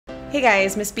Hey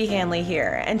guys, Miss B. Hanley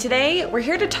here, and today we're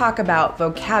here to talk about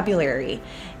vocabulary,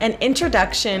 an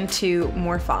introduction to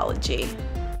morphology.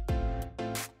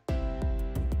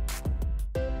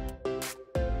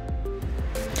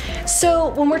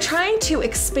 So when we're trying to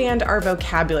expand our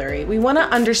vocabulary, we want to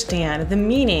understand the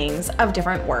meanings of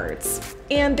different words.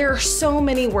 And there are so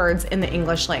many words in the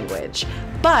English language,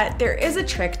 but there is a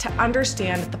trick to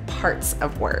understand the parts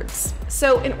of words.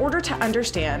 So in order to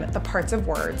understand the parts of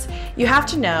words, you have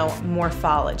to know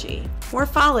morphology.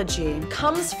 Morphology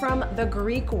comes from the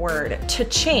Greek word to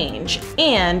change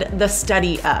and the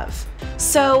study of.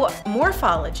 So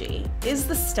morphology is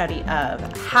the study of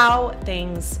how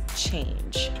things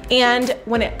change. And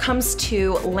when it comes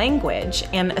to language,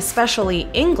 and especially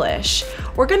English,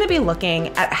 we're going to be looking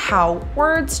at how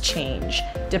words change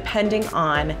depending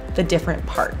on the different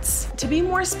parts. To be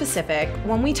more specific,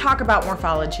 when we talk about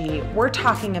morphology, we're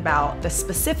talking about the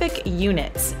specific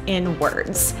units in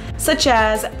words, such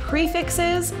as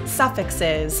prefixes,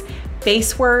 suffixes,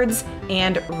 base words,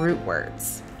 and root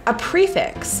words. A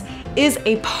prefix is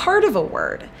a part of a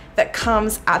word that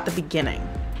comes at the beginning.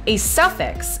 A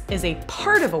suffix is a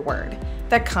part of a word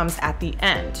that comes at the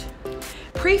end.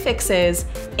 Prefixes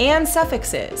and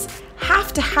suffixes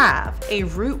have to have a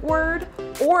root word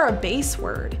or a base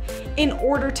word in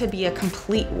order to be a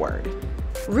complete word.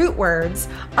 Root words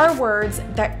are words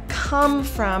that come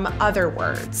from other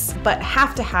words, but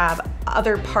have to have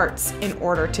other parts in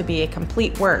order to be a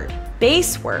complete word.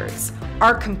 Base words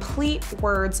are complete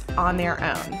words on their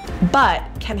own, but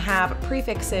can have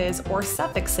prefixes or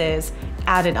suffixes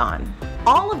added on.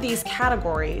 All of these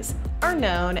categories are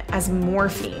known as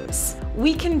morphemes.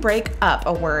 We can break up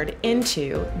a word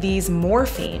into these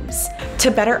morphemes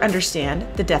to better understand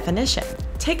the definition.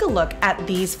 Take a look at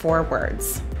these four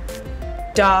words: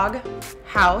 dog,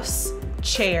 house,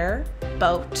 chair,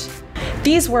 boat.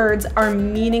 These words are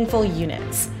meaningful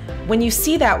units. When you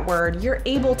see that word, you're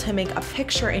able to make a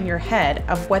picture in your head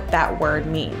of what that word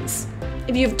means.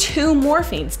 If you have two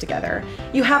morphemes together,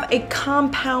 you have a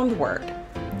compound word,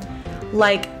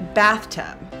 like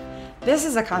bathtub. This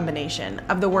is a combination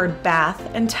of the word bath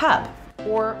and tub,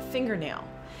 or fingernail.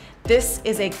 This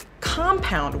is a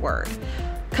compound word,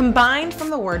 combined from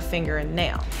the word finger and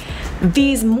nail.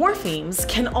 These morphemes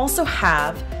can also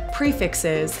have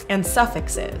prefixes and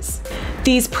suffixes.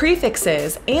 These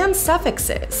prefixes and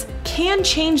suffixes can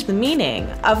change the meaning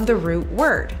of the root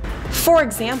word. For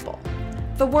example,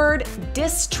 the word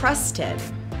distrusted.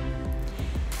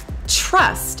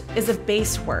 Trust is a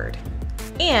base word,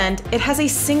 and it has a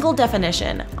single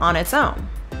definition on its own.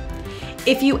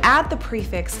 If you add the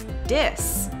prefix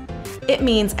dis, it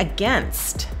means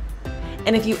against.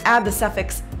 And if you add the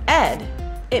suffix ed,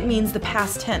 it means the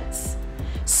past tense.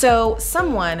 So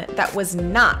someone that was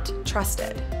not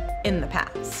trusted in the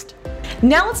past.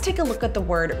 Now let's take a look at the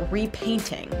word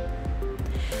repainting.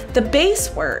 The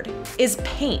base word is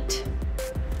paint,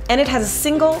 and it has a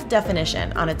single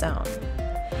definition on its own.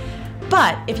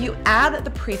 But if you add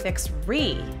the prefix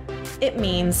re, it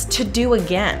means to do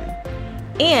again,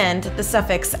 and the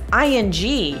suffix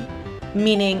ing,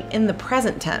 meaning in the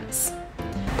present tense.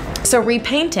 So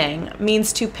repainting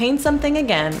means to paint something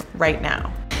again right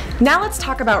now. Now let's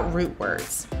talk about root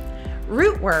words.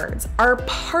 Root words are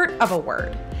part of a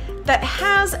word that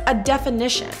has a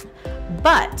definition,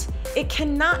 but it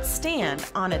cannot stand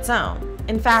on its own.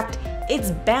 In fact,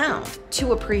 it's bound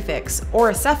to a prefix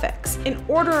or a suffix in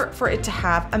order for it to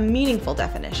have a meaningful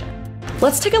definition.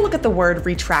 Let's take a look at the word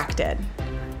retracted.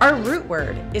 Our root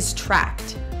word is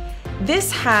tract.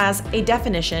 This has a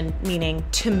definition meaning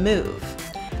to move,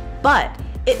 but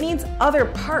it needs other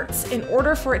parts in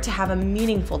order for it to have a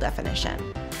meaningful definition.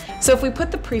 So if we put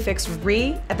the prefix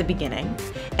re at the beginning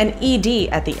and ed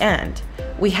at the end,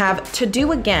 we have to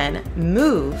do again,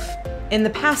 move in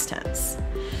the past tense.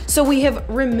 So we have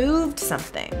removed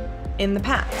something in the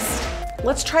past.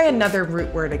 Let's try another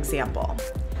root word example.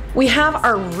 We have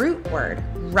our root word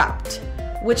rupt,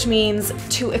 which means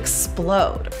to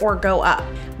explode or go up,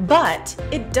 but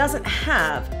it doesn't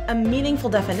have a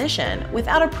meaningful definition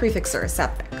without a prefix or a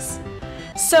suffix.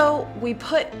 So we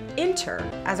put inter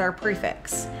as our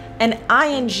prefix and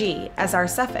ing as our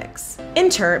suffix.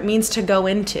 Inter means to go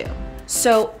into,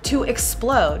 so to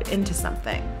explode into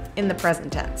something in the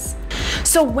present tense.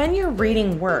 So when you're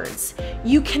reading words,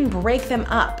 you can break them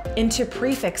up into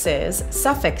prefixes,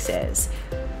 suffixes,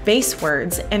 base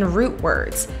words, and root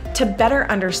words to better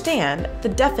understand the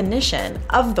definition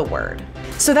of the word.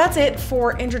 So that's it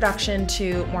for Introduction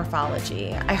to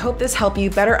Morphology. I hope this helped you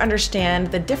better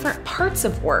understand the different parts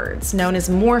of words known as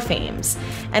morphemes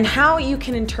and how you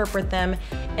can interpret them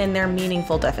in their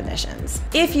meaningful definitions.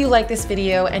 If you like this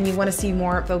video and you want to see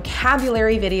more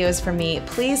vocabulary videos from me,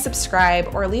 please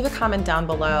subscribe or leave a comment down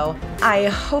below. I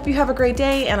hope you have a great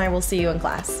day, and I will see you in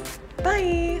class.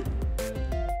 Bye!